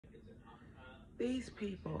These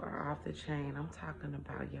people are off the chain. I'm talking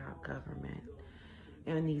about y'all government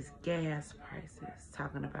and these gas prices.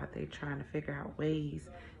 Talking about they trying to figure out ways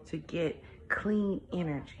to get clean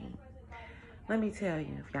energy. Let me tell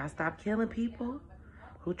you, if y'all stop killing people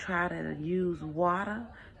who try to use water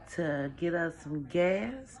to get us some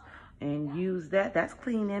gas and use that, that's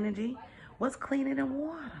clean energy. What's cleaner than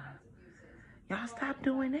water? Y'all stop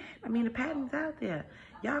doing that. I mean, the patents out there.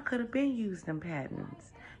 Y'all could have been used them patents.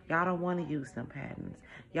 Y'all don't want to use them patents.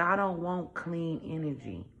 Y'all don't want clean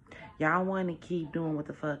energy. Y'all want to keep doing what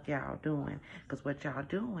the fuck y'all doing. Because what y'all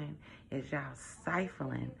doing is y'all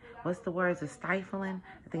stifling. What's the word? Is stifling?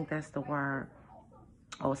 I think that's the word.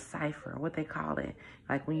 Or cipher, what they call it.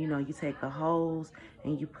 Like when, you take a hose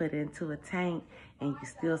and you put it into a tank and you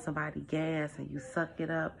steal somebody gas and you suck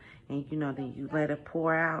it up and, then you let it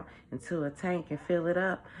pour out into a tank and fill it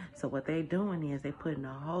up. So what they doing is they putting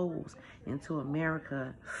a hose into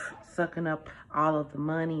America, sucking up all of the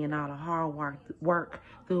money and all the hard work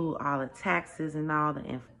through all the taxes and all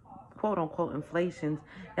the quote-unquote inflations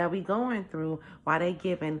that we going through while they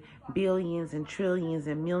giving billions and trillions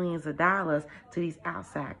and millions of dollars to these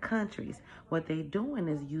outside countries. What they doing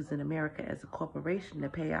is using America as a corporation to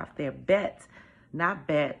pay off their bets, not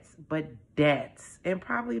bets, but debts, and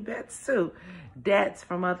probably bets too, debts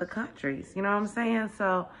from other countries. You know what I'm saying?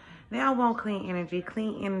 So they all want clean energy.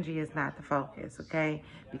 Clean energy is not the focus, okay?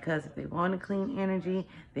 Because if they wanted clean energy,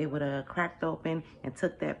 they would have cracked open and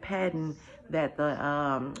took that patent that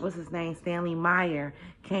the, what's his name, Stanley Meyer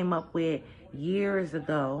came up with years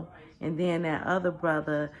ago. And then that other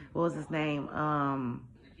brother, what was his name?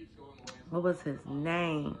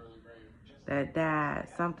 That died?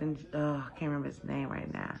 Something, I can't remember his name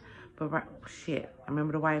right now. But shit, I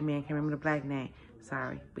remember the white man, can't remember the black name.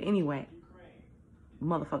 Sorry. But anyway,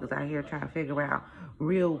 motherfuckers out here trying to figure out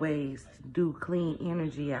real ways to do clean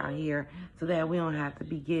energy out here so that we don't have to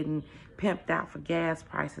be getting pimped out for gas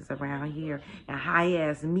prices around here and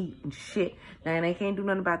high-ass meat and shit. Now, they can't do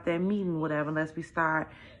nothing about that meat and whatever unless we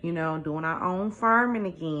start, doing our own farming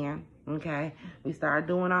again, okay? We start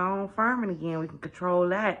doing our own farming again. We can control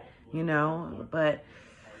that, but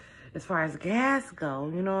as far as gas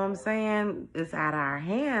go, you know what I'm saying? It's out of our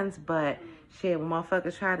hands, but shit, when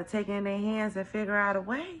motherfuckers try to take it in their hands and figure out a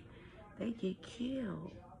way, they get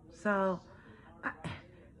killed. So,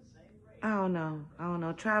 I don't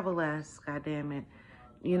know. Travel less, goddammit.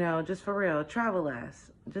 Just for real, travel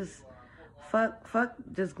less. Just fuck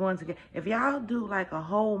just going to get. If y'all do like a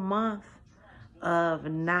whole month of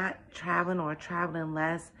not traveling or traveling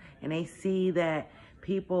less and they see that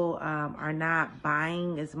people are not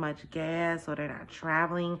buying as much gas or they're not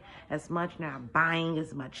traveling as much, not buying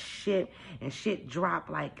as much shit, and shit drop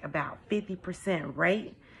like about 50%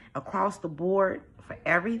 rate across the board for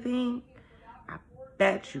everything, I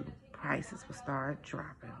bet you prices will start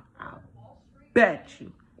dropping. I'll bet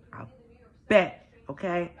you.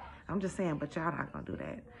 Okay? I'm just saying, but y'all not gonna do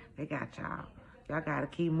that. They got y'all. Y'all gotta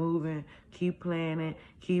keep moving, keep planning,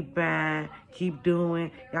 keep buying, keep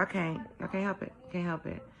doing. Y'all can't help it. Can't help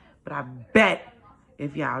it. But I bet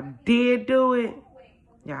if y'all did do it,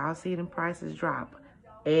 y'all see them prices drop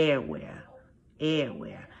everywhere.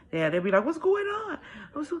 Everywhere. Yeah, they'll be like, what's going on?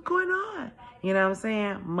 What's going on? You know what I'm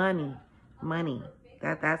saying? Money.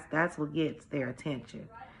 That's what gets their attention.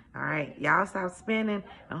 All right, y'all stop spending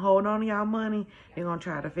and hold on to y'all money. They're gonna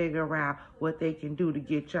try to figure out what they can do to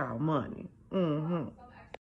get y'all money.